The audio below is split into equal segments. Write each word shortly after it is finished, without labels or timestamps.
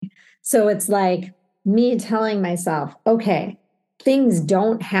So it's like me telling myself, okay, things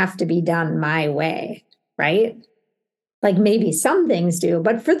don't have to be done my way, right? Like maybe some things do,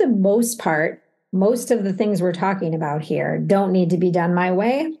 but for the most part, most of the things we're talking about here don't need to be done my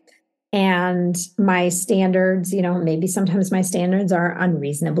way. And my standards, maybe sometimes my standards are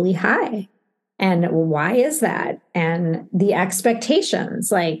unreasonably high. And why is that? And the expectations,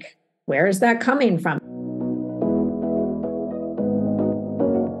 like, where is that coming from?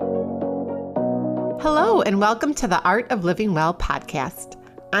 Hello, and welcome to the Art of Living Well podcast.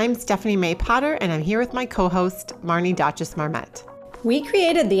 I'm Stephanie May Potter, and I'm here with my co-host, Marnie Marmette. We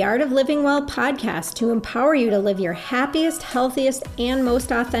created the Art of Living Well podcast to empower you to live your happiest, healthiest, and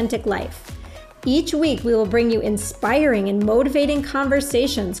most authentic life. Each week, we will bring you inspiring and motivating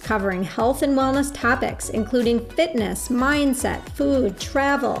conversations covering health and wellness topics, including fitness, mindset, food,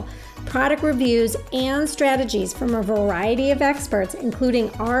 travel, product reviews, and strategies from a variety of experts, including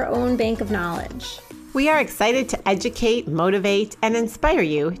our own bank of knowledge. We are excited to educate, motivate, and inspire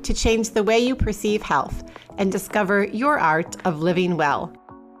you to change the way you perceive health and discover your art of living well.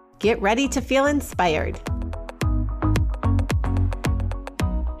 Get ready to feel inspired.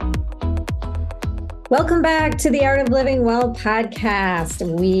 Welcome back to the Art of Living Well podcast.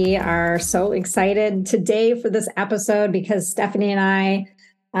 We are so excited today for this episode because Stephanie and I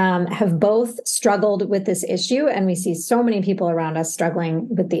have both struggled with this issue, and we see so many people around us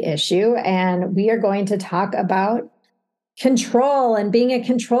struggling with the issue. And we are going to talk about control and being a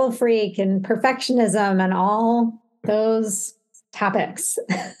control freak and perfectionism and all those topics.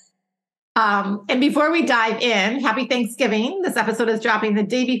 And before we dive in, happy Thanksgiving. This episode is dropping the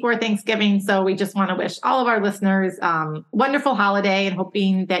day before Thanksgiving. So we just want to wish all of our listeners wonderful holiday and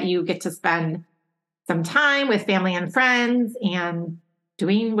hoping that you get to spend some time with family and friends and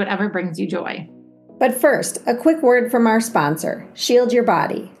doing whatever brings you joy. But first, a quick word from our sponsor, Shield Your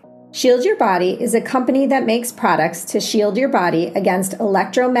Body. Shield Your Body is a company that makes products to shield your body against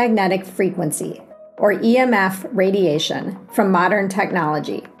electromagnetic frequency, or EMF radiation, from modern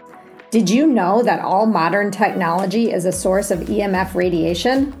technology. Did you know that all modern technology is a source of EMF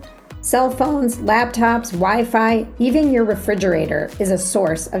radiation? Cell phones, laptops, Wi-Fi, even your refrigerator is a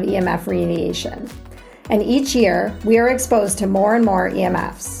source of EMF radiation. And each year, we are exposed to more and more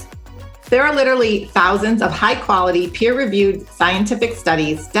EMFs. There are literally thousands of high-quality, peer-reviewed scientific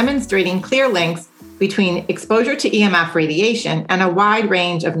studies demonstrating clear links between exposure to EMF radiation and a wide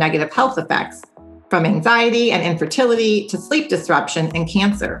range of negative health effects, from anxiety and infertility to sleep disruption and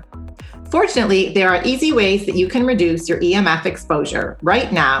cancer. Fortunately, there are easy ways that you can reduce your EMF exposure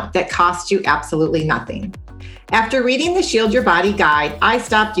right now that cost you absolutely nothing. After reading the Shield Your Body guide, I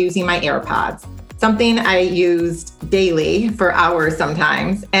stopped using my AirPods, something I used daily for hours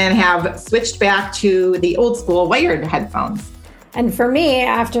sometimes, and have switched back to the old school wired headphones. And for me,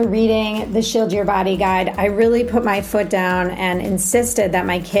 after reading the Shield Your Body guide, I really put my foot down and insisted that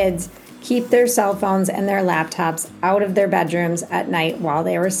my kids keep their cell phones and their laptops out of their bedrooms at night while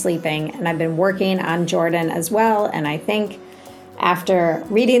they were sleeping. And I've been working on Jordan as well. And I think after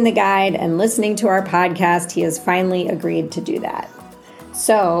reading the guide and listening to our podcast, he has finally agreed to do that.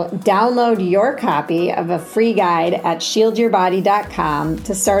 So download your copy of a free guide at shieldyourbody.com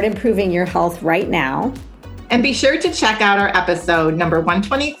to start improving your health right now. And be sure to check out our episode number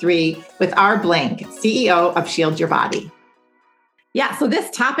 123 with our Blank, CEO of Shield Your Body. Yeah, so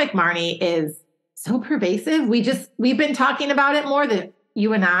this topic, Marnie, is so pervasive. We've been talking about it more than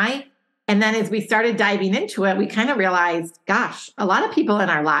you and I. And then as we started diving into it, we kind of realized, gosh, a lot of people in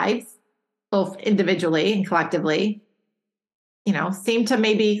our lives, both individually and collectively, seem to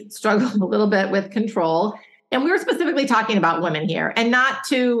maybe struggle a little bit with control. And we were specifically talking about women here, and not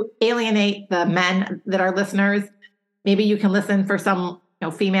to alienate the men that are listeners. Maybe you can listen for some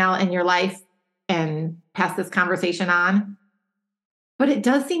female in your life and pass this conversation on. But it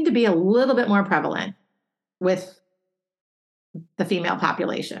does seem to be a little bit more prevalent with the female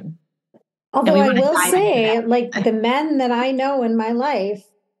population. Although I will say, like the men that I know in my life,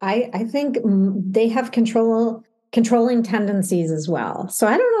 I think they have controlling tendencies as well. So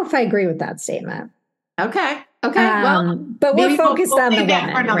I don't know if I agree with that statement. Okay. Well, but we're focused on the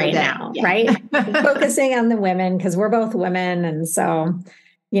women right now, yeah. Right? Focusing on the women because we're both women. And so,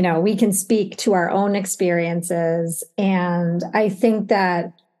 we can speak to our own experiences. And I think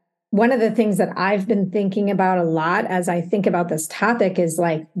that one of the things that I've been thinking about a lot as I think about this topic is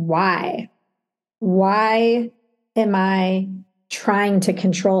like, why? Why am I trying to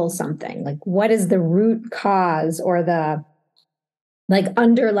control something? Like, what is the root cause or the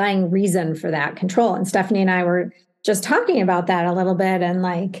underlying reason for that control? And Stephanie and I were just talking about that a little bit. And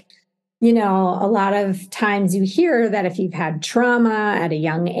a lot of times you hear that if you've had trauma at a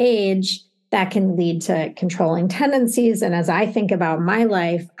young age, that can lead to controlling tendencies. And as I think about my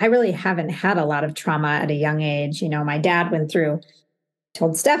life, I really haven't had a lot of trauma at a young age. My dad went through,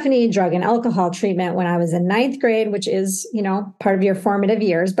 told Stephanie, drug and alcohol treatment when I was in ninth grade, which is, part of your formative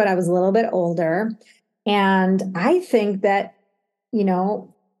years, but I was a little bit older. And I think that,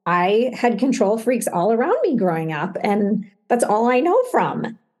 I had control freaks all around me growing up, and that's all I know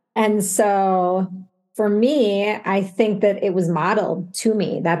from. And so for me, I think that it was modeled to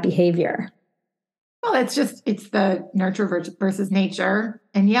me, that behavior. Well, it's the nurture versus nature.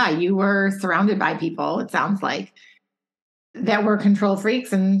 And yeah, you were surrounded by people, it sounds like, that were control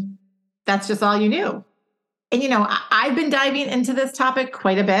freaks, and that's just all you knew. And, I've been diving into this topic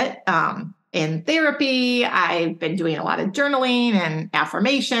quite a bit in therapy. I've been doing a lot of journaling and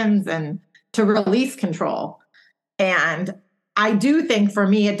affirmations and to release control. And I do think for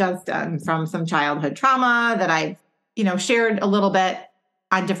me, it does stem from some childhood trauma that I've, shared a little bit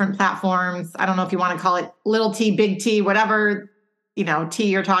on different platforms. I don't know if you want to call it little T, big T, whatever, T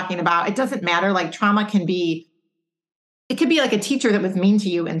you're talking about. It doesn't matter. Like trauma it could be like a teacher that was mean to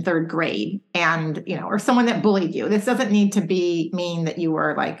you in third grade and, or someone that bullied you. This doesn't need to mean that you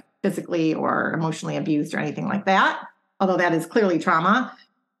were like physically or emotionally abused or anything like that, although that is clearly trauma.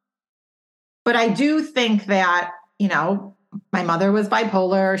 But I do think that, my mother was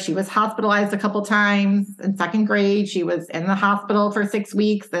bipolar. She was hospitalized a couple times in second grade. She was in the hospital for 6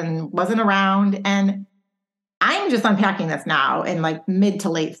 weeks and wasn't around. And I'm just unpacking this now in like mid to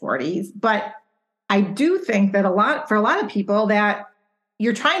late 40s. But I do think that for a lot of people that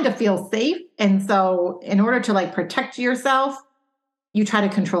you're trying to feel safe. And so in order to like protect yourself, you try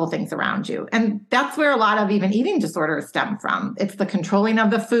to control things around you. And that's where a lot of even eating disorders stem from. It's the controlling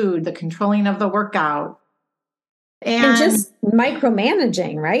of the food, the controlling of the workout. And just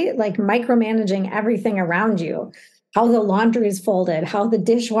micromanaging, right? Like micromanaging everything around you, how the laundry is folded, how the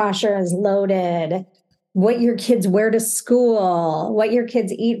dishwasher is loaded, what your kids wear to school, what your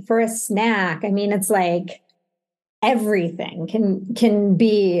kids eat for a snack. I mean, it's like everything can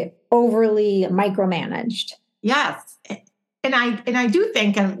be overly micromanaged. Yes. And I do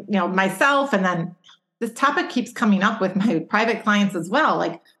think, and myself, and then this topic keeps coming up with my private clients as well.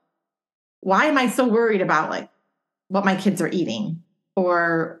 Like, why am I so worried about like what my kids are eating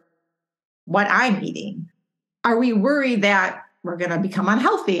or what I'm eating? Are we worried that we're going to become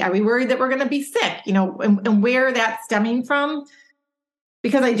unhealthy? Are we worried that we're going to be sick? And where that's stemming from?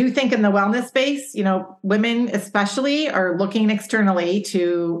 Because I do think in the wellness space, women especially are looking externally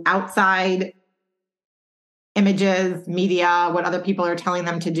to outside images, media, what other people are telling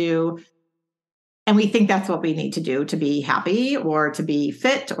them to do. And we think that's what we need to do to be happy or to be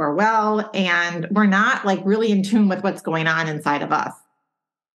fit or well. And we're not like really in tune with what's going on inside of us.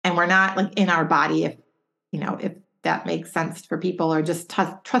 And we're not like in our body, if that makes sense for people, or just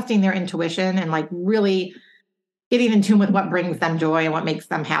trusting their intuition and like really getting in tune with what brings them joy and what makes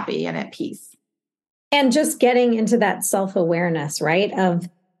them happy and at peace. And just getting into that self-awareness, right? Of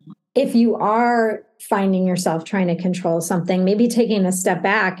if you are finding yourself trying to control something, maybe taking a step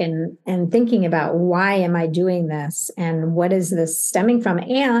back and thinking about, why am I doing this? And what is this stemming from?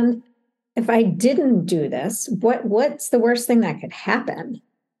 And if I didn't do this, what's the worst thing that could happen?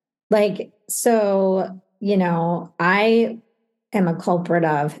 Like, so, I am a culprit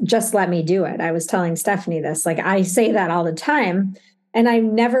of just let me do it. I was telling Stephanie this, like I say that all the time. And I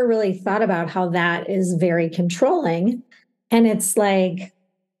never really thought about how that is very controlling. And it's like,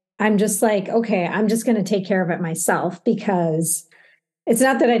 I'm just like, okay, I'm just going to take care of it myself, because it's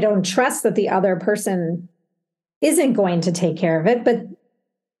not that I don't trust that the other person isn't going to take care of it, but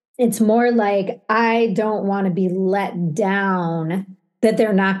it's more like I don't want to be let down that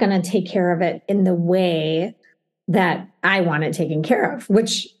they're not going to take care of it in the way that I want it taken care of,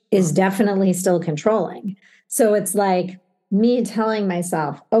 which is definitely still controlling. So it's like me telling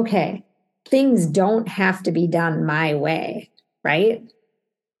myself, okay, things don't have to be done my way, right?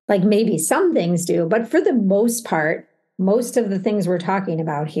 Like maybe some things do, but for the most part, most of the things we're talking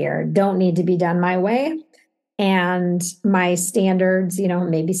about here don't need to be done my way. And my standards,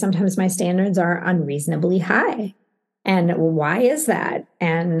 maybe sometimes my standards are unreasonably high. And why is that?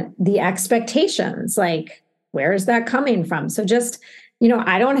 And the expectations, like, where is that coming from? So just,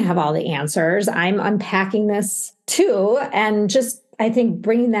 I don't have all the answers. I'm unpacking this too. And just, I think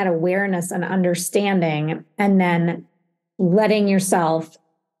bringing that awareness and understanding, and then letting yourself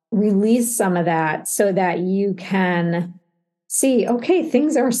release some of that so that you can see, okay,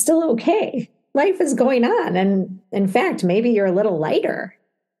 things are still okay. Life is going on. And in fact, maybe you're a little lighter.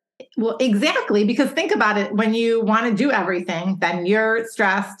 Well, exactly. Because think about it. When you want to do everything, then you're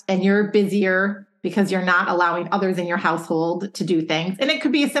stressed and you're busier because you're not allowing others in your household to do things. And it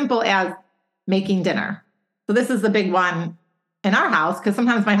could be as simple as making dinner. So this is the big one in our house, because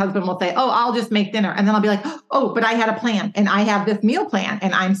sometimes my husband will say, "Oh, I'll just make dinner." And then I'll be like, "Oh, but I had a plan and I have this meal plan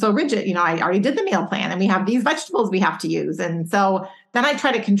and I'm so rigid. I already did the meal plan and we have these vegetables we have to use." And so then I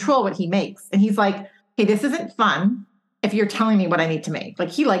try to control what he makes. And he's like, "Hey, this isn't fun if you're telling me what I need to make." Like,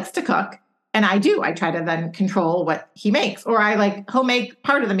 he likes to cook and I do. I try to then control what he makes, or he'll make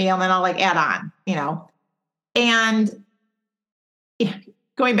part of the meal and then I'll add on, And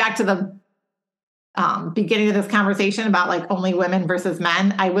going back to the beginning of this conversation about only women versus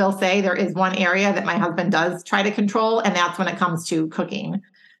men, I will say there is one area that my husband does try to control, and that's when it comes to cooking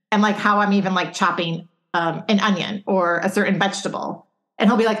and how I'm even chopping an onion or a certain vegetable. And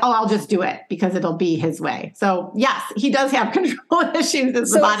he'll be like, "Oh, I'll just do it because it'll be his way." So yes, he does have control issues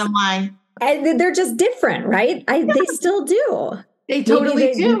is the bottom line. And they're just different, right? They still do. They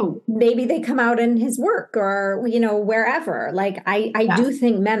totally do. Maybe they come out in his work or, wherever. I do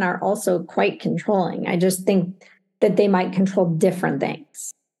think men are also quite controlling. I just think that they might control different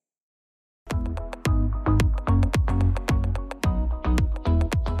things.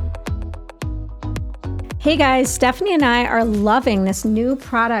 Hey guys, Stephanie and I are loving this new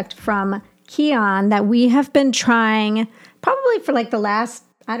product from Kion that we have been trying probably for the last,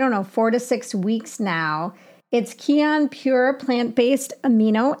 4 to 6 weeks now. It's Kion Pure Plant-Based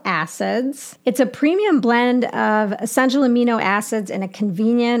Amino Acids. It's a premium blend of essential amino acids in a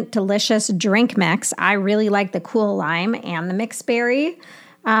convenient, delicious drink mix. I really like the cool lime and the mixed berry.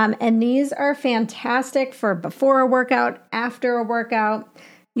 And these are fantastic for before a workout, after a workout.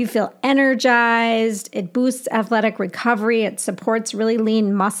 You feel energized. It boosts athletic recovery. It supports really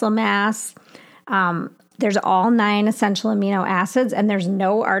lean muscle mass. There's all 9 essential amino acids, and there's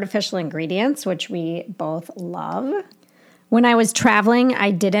no artificial ingredients, which we both love. When I was traveling, I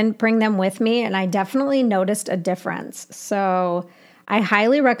didn't bring them with me, and I definitely noticed a difference. So I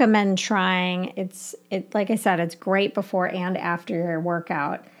highly recommend trying. Like I said, it's great before and after your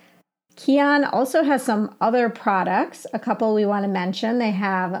workout. Kion also has some other products, a couple we want to mention. They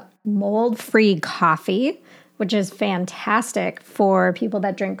have mold-free coffee, which is fantastic for people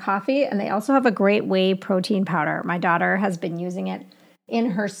that drink coffee. And they also have a great whey protein powder. My daughter has been using it in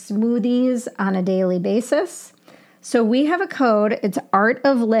her smoothies on a daily basis. So we have a code, it's Art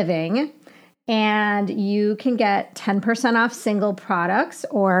of Living, and you can get 10% off single products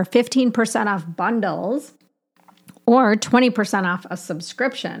or 15% off bundles or 20% off a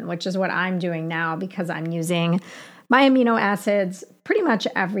subscription, which is what I'm doing now because I'm using my amino acids pretty much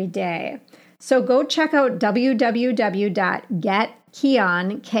every day. So go check out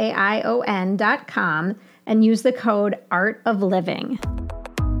www.getkion.com and use the code Art of Living.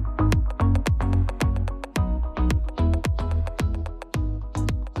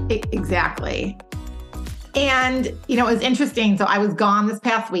 Exactly. And, it was interesting. So I was gone this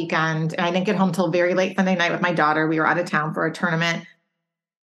past weekend and I didn't get home till very late Sunday night with my daughter. We were out of town for a tournament.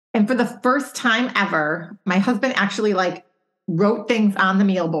 And for the first time ever, my husband actually wrote things on the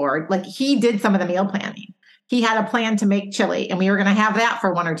meal board. He did some of the meal planning. He had a plan to make chili and we were going to have that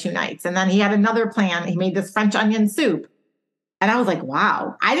for 1 or 2 nights. And then he had another plan. He made this French onion soup. And I was like,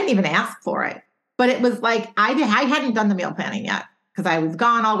 wow, I didn't even ask for it. But it was I hadn't done the meal planning yet because I was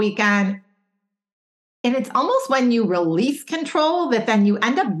gone all weekend. And it's almost when you release control that then you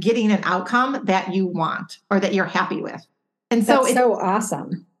end up getting an outcome that you want or that you're happy with. And so it's so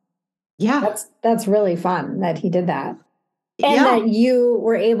awesome. Yeah. That's really fun that he did that. And that you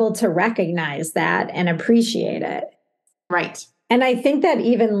were able to recognize that and appreciate it. Right. And I think that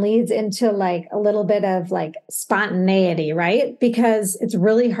even leads into a little bit of spontaneity, right? Because it's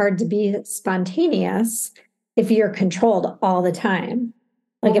really hard to be spontaneous if you're controlled all the time.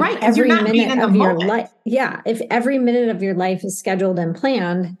 Right. If every minute of your life, if every minute of your life is scheduled and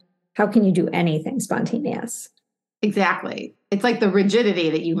planned, how can you do anything spontaneous? Exactly. It's like the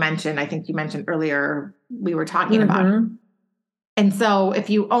rigidity that you mentioned. I think you mentioned earlier we were talking about. And so if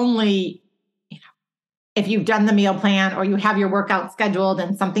you only, if you've done the meal plan or you have your workout scheduled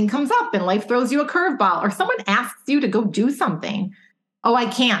and something comes up and life throws you a curveball or someone asks you to go do something, "Oh, I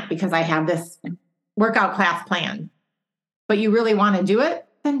can't because I have this workout class planned," but you really want to do it,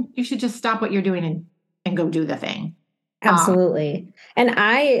 then you should just stop what you're doing and go do the thing. Absolutely. And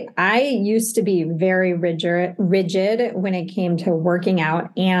I used to be very rigid when it came to working out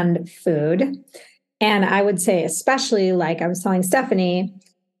and food. And I would say, especially I was telling Stephanie,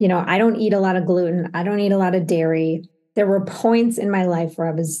 I don't eat a lot of gluten. I don't eat a lot of dairy. There were points in my life where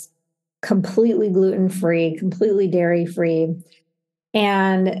I was completely gluten-free, completely dairy-free.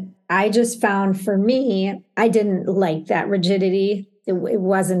 And I just found for me, I didn't like that rigidity. It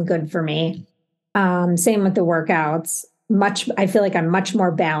wasn't good for me. Same with the workouts. I feel like I'm much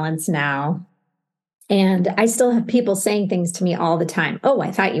more balanced now. And I still have people saying things to me all the time. Oh,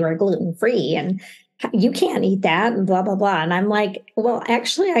 I thought you were gluten free and you can't eat that and blah, blah, blah. And I'm like, well,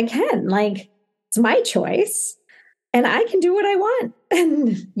 actually, I can. Like, it's my choice and I can do what I want.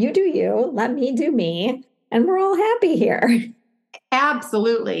 And you do you, let me do me. And we're all happy here.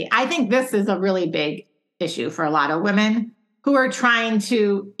 Absolutely. I think this is a really big issue for a lot of women who are trying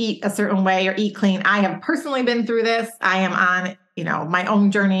to eat a certain way or eat clean. I have personally been through this. I am on, my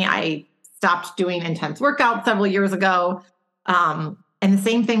own journey. I stopped doing intense workouts several years ago. And the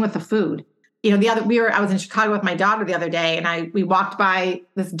same thing with the food. I was in Chicago with my daughter the other day and we walked by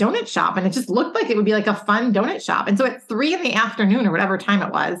this donut shop and it just looked like it would be like a fun donut shop. And so at 3 PM or whatever time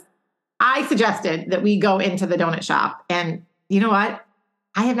it was, I suggested that we go into the donut shop. And you know what?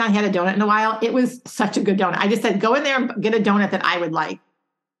 I have not had a donut in a while. It was such a good donut. I just said, go in there and get a donut that I would like.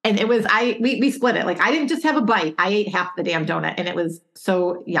 And it was, we split it. Like I didn't just have a bite. I ate half the damn donut and it was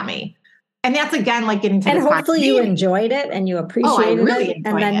so yummy. And that's again, like getting to and hopefully you enjoyed it and you appreciated it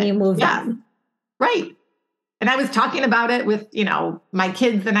and then you moved on. Right. And I was talking about it with, my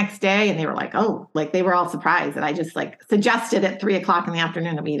kids the next day and they were like, oh, like they were all surprised that I just like suggested at 3 PM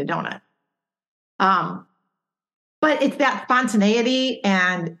that we eat a donut. But it's that spontaneity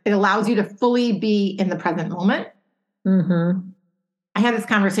and it allows you to fully be in the present moment. Mm-hmm. I had this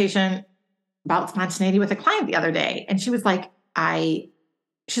conversation about spontaneity with a client the other day. And she was like,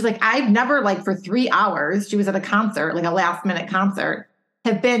 she's like, I've never like for 3 hours, she was at a concert, like a last minute concert,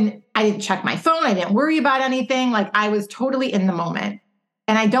 I didn't check my phone. I didn't worry about anything. Like I was totally in the moment.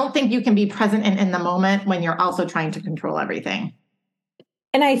 And I don't think you can be present and in the moment when you're also trying to control everything.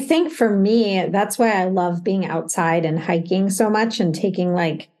 And I think for me, that's why I love being outside and hiking so much and taking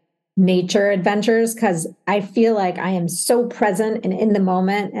like nature adventures, because I feel like I am so present and in the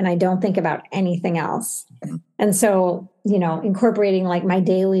moment and I don't think about anything else. Mm-hmm. And so, incorporating like my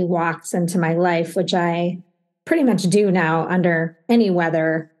daily walks into my life, which I pretty much do now under any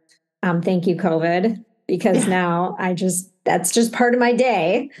weather. Thank you, COVID, because now that's just part of my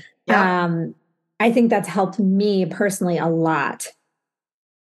day. Yeah. I think that's helped me personally a lot.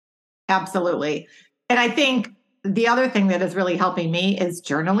 Absolutely. And I think the other thing that is really helping me is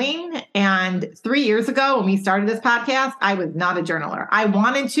journaling. And 3 years ago, when we started this podcast, I was not a journaler. I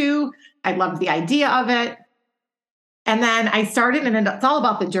wanted to, I loved the idea of it. And then I started, and it's all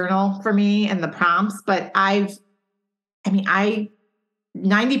about the journal for me and the prompts. But 90%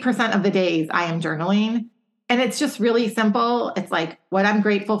 of the days I am journaling. And it's just really simple. It's like what I'm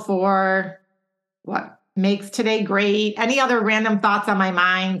grateful for, what makes today great, any other random thoughts on my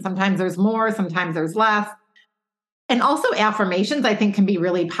mind. Sometimes there's more, sometimes there's less. And also affirmations, I think, can be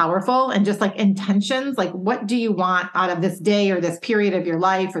really powerful, and just like intentions, like what do you want out of this day or this period of your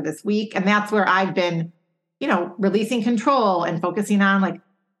life or this week? And that's where I've been, releasing control and focusing on like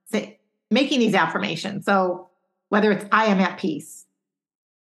making these affirmations. So whether it's I am at peace,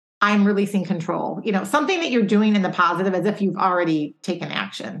 I'm releasing control, something that you're doing in the positive as if you've already taken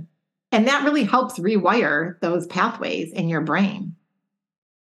action. And that really helps rewire those pathways in your brain.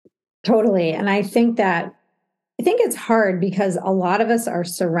 Totally. And I think it's hard because a lot of us are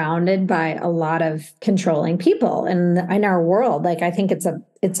surrounded by a lot of controlling people in our world. Like, I think it's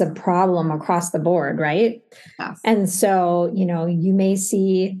a problem across the board, right? Yes. And so, you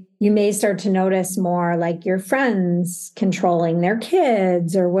may start to notice more like your friends controlling their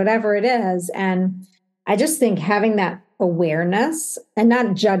kids or whatever it is. And I just think having that awareness and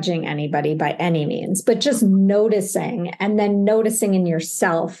not judging anybody by any means, but just noticing, and then noticing in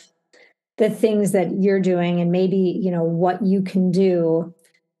yourself the things that you're doing and maybe, what you can do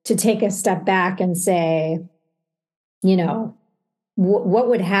to take a step back and say, what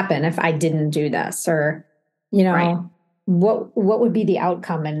would happen if I didn't do this? Or, right. what would be the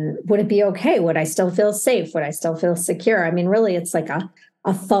outcome? And would it be okay? Would I still feel safe? Would I still feel secure? I mean, really, it's like a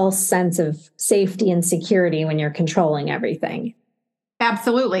false sense of safety and security when you're controlling everything.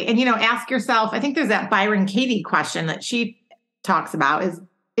 Absolutely. And, ask yourself, I think there's that Byron Katie question that she talks about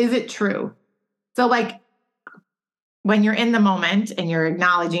is it true? So like when you're in the moment and you're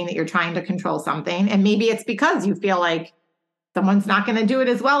acknowledging that you're trying to control something, and maybe it's because you feel like someone's not going to do it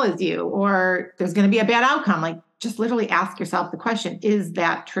as well as you, or there's going to be a bad outcome, like just literally ask yourself the question, is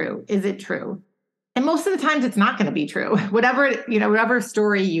that true? Is it true? And most of the times it's not going to be true, whatever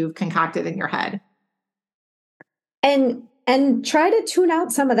story you've concocted in your head. And try to tune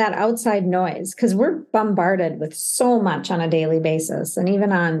out some of that outside noise, because we're bombarded with so much on a daily basis. And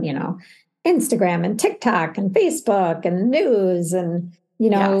even on, Instagram and TikTok and Facebook and news and,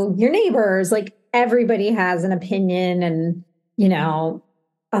 your neighbors, like everybody has an opinion and,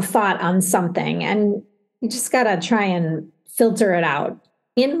 a thought on something. And you just got to try and filter it out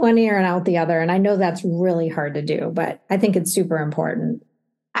in one ear and out the other. And I know that's really hard to do, but I think it's super important.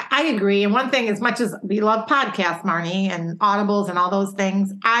 I agree. And one thing, as much as we love podcasts, Marnie, and audibles and all those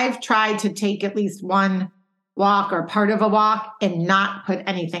things, I've tried to take at least one walk or part of a walk and not put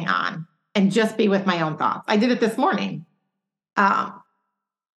anything on and just be with my own thoughts. I did it this morning.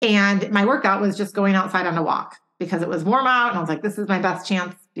 And my workout was just going outside on a walk because it was warm out. And I was like, this is my best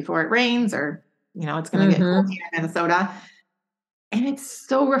chance before it rains or, it's going to get cold here in Minnesota. And it's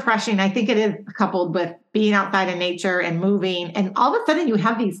so refreshing. I think it is coupled with being outside in nature and moving. And all of a sudden you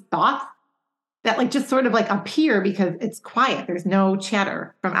have these thoughts that like just sort of like appear because it's quiet. There's no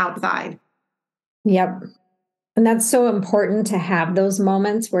chatter from outside. Yep. And that's so important to have those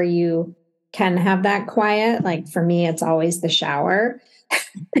moments where you can have that quiet. Like for me, it's always the shower.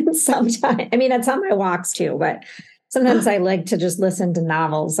 And sometimes, it's on my walks too, but sometimes I like to just listen to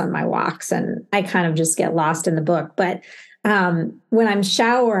novels on my walks and I kind of just get lost in the book. But when I'm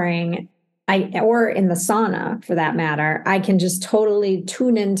showering, or in the sauna for that matter, I can just totally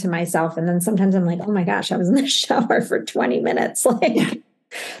tune into myself. And then sometimes I'm like, oh my gosh, I was in the shower for 20 minutes, like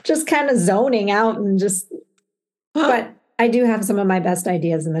just kind of zoning out and just, but I do have some of my best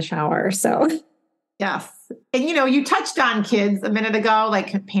ideas in the shower. So yes. And you touched on kids a minute ago,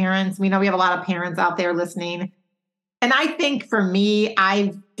 like parents. We know we have a lot of parents out there listening. And I think for me,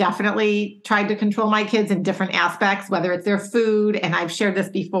 I've definitely tried to control my kids in different aspects, whether it's their food. And I've shared this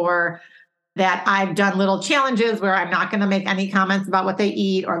before that I've done little challenges where I'm not going to make any comments about what they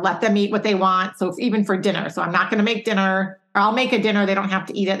eat or let them eat what they want. So even for dinner. So I'm not going to make dinner, or I'll make a dinner. They don't have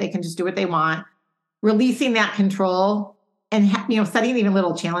to eat it. They can just do what they want. Releasing that control and, setting even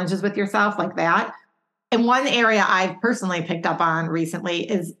little challenges with yourself like that. And one area I've personally picked up on recently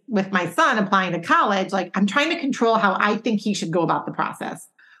is with my son applying to college. Like I'm trying to control how I think he should go about the process,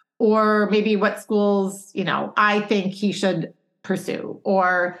 or maybe what schools, I think he should pursue,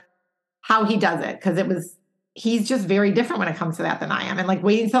 or how he does it. Cause he's just very different when it comes to that than I am. And like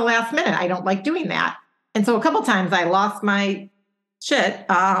waiting till the last minute, I don't like doing that. And so a couple times I lost my shit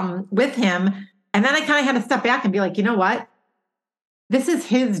with him. And then I kind of had to step back and be like, you know what? This is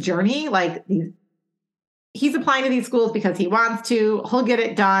his journey. Like he's applying to these schools because he wants to. He'll get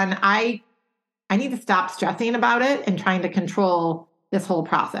it done. I need to stop stressing about it and trying to control this whole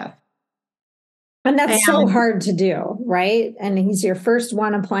process. And that's so hard to do, right? And he's your first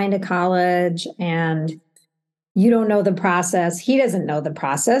one applying to college and you don't know the process. He doesn't know the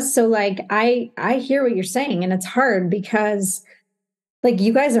process. So like, I hear what you're saying, and it's hard because like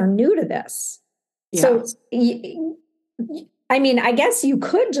you guys are new to this. Yeah. So I guess you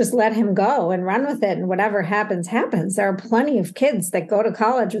could just let him go and run with it and whatever happens, happens. There are plenty of kids that go to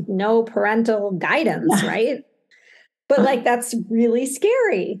college with no parental guidance, right? But like, that's really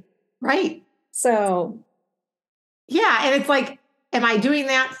scary. Right. So. Yeah. And it's like, am I doing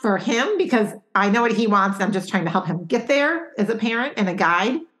that for him because I know what he wants and I'm just trying to help him get there as a parent and a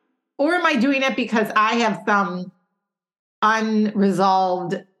guide? Or am I doing it because I have some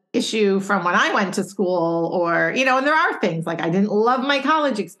unresolved issue from when I went to school, or, and there are things like I didn't love my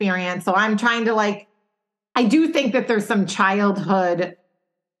college experience. So I'm trying to I do think that there's some childhood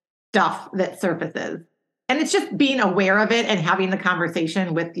stuff that surfaces, and it's just being aware of it and having the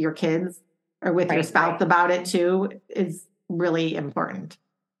conversation with your kids or with your spouse about it too is really important.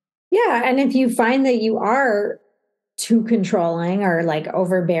 Yeah. And if you find that you are too controlling or like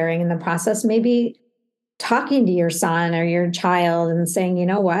overbearing in the process, maybe talking to your son or your child and saying, you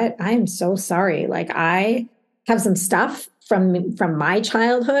know what, I am so sorry. Like I have some stuff from my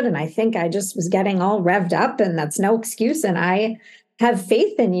childhood and I think I just was getting all revved up and that's no excuse. And I have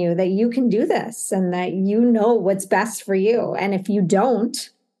faith in you that you can do this and that you know what's best for you. And if you don't,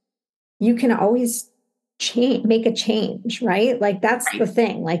 you can always make a change, right? Like that's the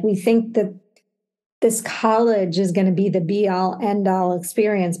thing. Like we think that this college is going to be the be all end all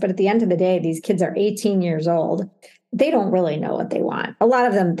experience. But at the end of the day, these kids are 18 years old. They don't really know what they want. A lot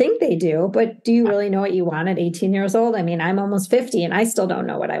of them think they do, but do you really know what you want at 18 years old? I mean, I'm almost 50 and I still don't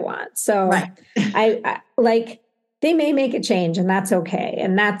know what I want. So I like, they may make a change and that's okay.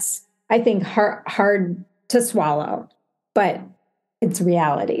 And that's, I think, hard to swallow, but it's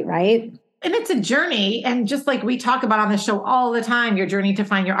reality, right? And it's a journey. And just like we talk about on the show all the time, your journey to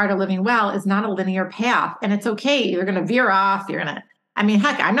find your art of living well is not a linear path. And it's okay. You're going to veer off. Heck,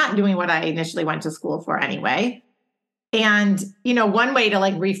 I'm not doing what I initially went to school for anyway. And, one way to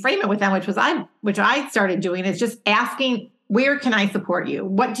like reframe it with them, which I started doing is just asking where can I support you?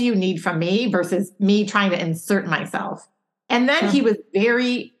 What do you need from me versus me trying to insert myself? And then he was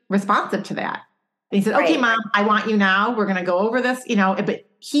very responsive to that. And he said, okay, Mom, I want you now. We're going to go over this, but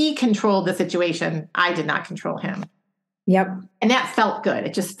he controlled the situation. I did not control him. Yep. And that felt good.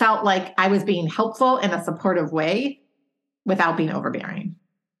 It just felt like I was being helpful in a supportive way without being overbearing.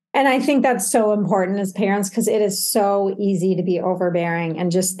 And I think that's so important as parents, because it is so easy to be overbearing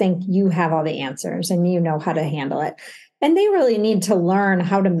and just think you have all the answers and you know how to handle it. And they really need to learn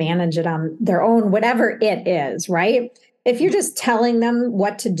how to manage it on their own, whatever it is, right? If you're just telling them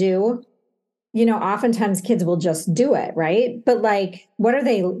what to do, oftentimes kids will just do it, right? But like, what are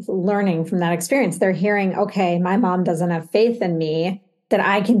they learning from that experience? They're hearing, okay, my mom doesn't have faith in me that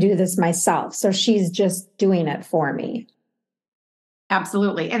I can do this myself. So she's just doing it for me.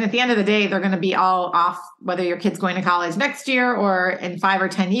 Absolutely. And at the end of the day, they're going to be all off, whether your kid's going to college next year or in 5 or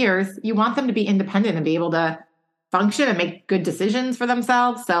 10 years. You want them to be independent and be able to function and make good decisions for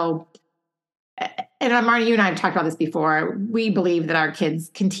themselves. So, and Marnie, you and I have talked about this before. We believe that our kids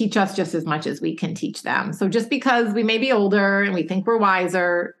can teach us just as much as we can teach them. So just because we may be older and we think we're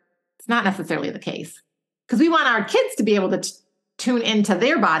wiser, it's not necessarily the case. Because we want our kids to be able to tune into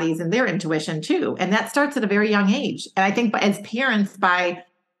their bodies and their intuition too. And that starts at a very young age. And I think as parents, by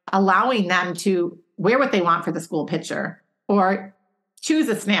allowing them to wear what they want for the school picture or choose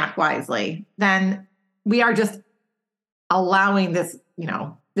a snack wisely, then we are just allowing this,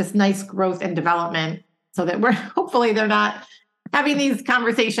 this nice growth and development so that hopefully they're not having these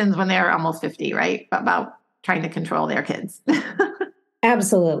conversations when they're almost 50, right? About trying to control their kids.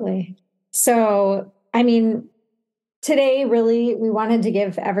 Absolutely. So, today, really, we wanted to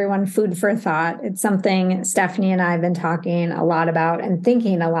give everyone food for thought. It's something Stephanie and I have been talking a lot about and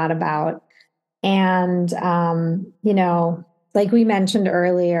thinking a lot about. And, like we mentioned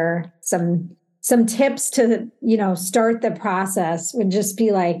earlier, some tips to, start the process would just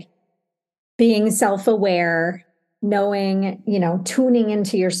be like being self-aware, knowing, tuning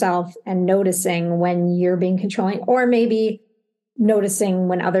into yourself and noticing when you're being controlling, or maybe noticing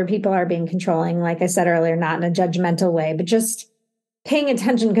when other people are being controlling, like I said earlier, not in a judgmental way, but just paying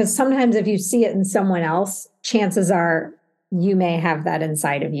attention, because sometimes if you see it in someone else, chances are you may have that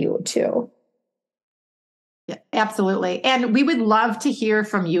inside of you too. Yeah, absolutely. And we would love to hear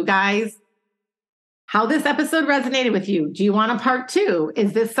from you guys how this episode resonated with you. Do you want a part 2?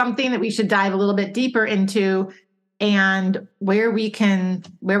 Is this something that we should dive a little bit deeper into, and where we can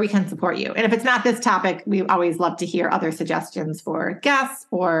support you? And if it's not this topic, we always love to hear other suggestions for guests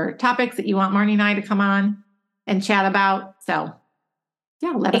or topics that you want Marnie and I to come on and chat about. So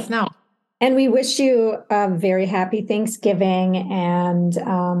yeah, let us know. And we wish you a very happy Thanksgiving. And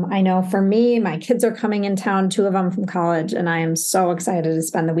I know for me, my kids are coming in town, 2 of them from college, and I am so excited to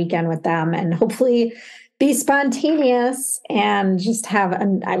spend the weekend with them and hopefully be spontaneous and just have,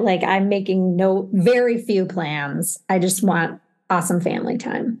 I'm making very few plans. I just want awesome family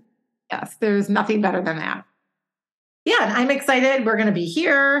time. Yes, there's nothing better than that. Yeah, and I'm excited. We're going to be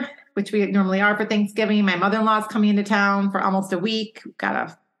here, which we normally are for Thanksgiving. My mother-in-law is coming into town for almost a week. We've got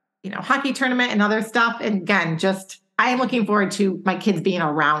a hockey tournament and other stuff. And again, I am looking forward to my kids being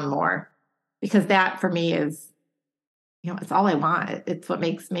around more, because that for me is, it's all I want. It's what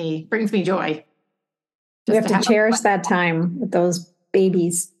brings me joy. We have to cherish that time with those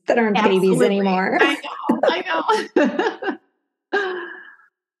babies that aren't babies anymore. I know.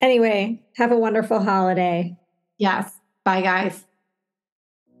 Anyway, have a wonderful holiday. Yes. Bye, guys.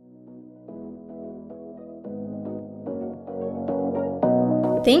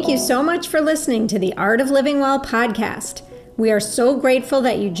 Thank you so much for listening to the Art of Living Well podcast. We are so grateful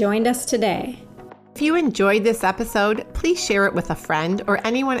that you joined us today. If you enjoyed this episode, please share it with a friend or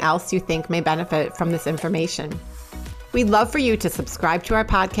anyone else you think may benefit from this information. We'd love for you to subscribe to our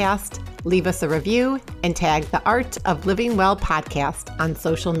podcast, leave us a review, and tag the Art of Living Well podcast on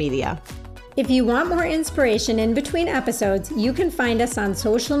social media. If you want more inspiration in between episodes, you can find us on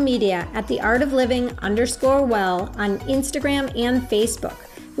social media at theartofliving_well on Instagram and Facebook,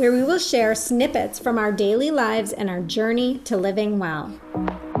 where we will share snippets from our daily lives and our journey to living well.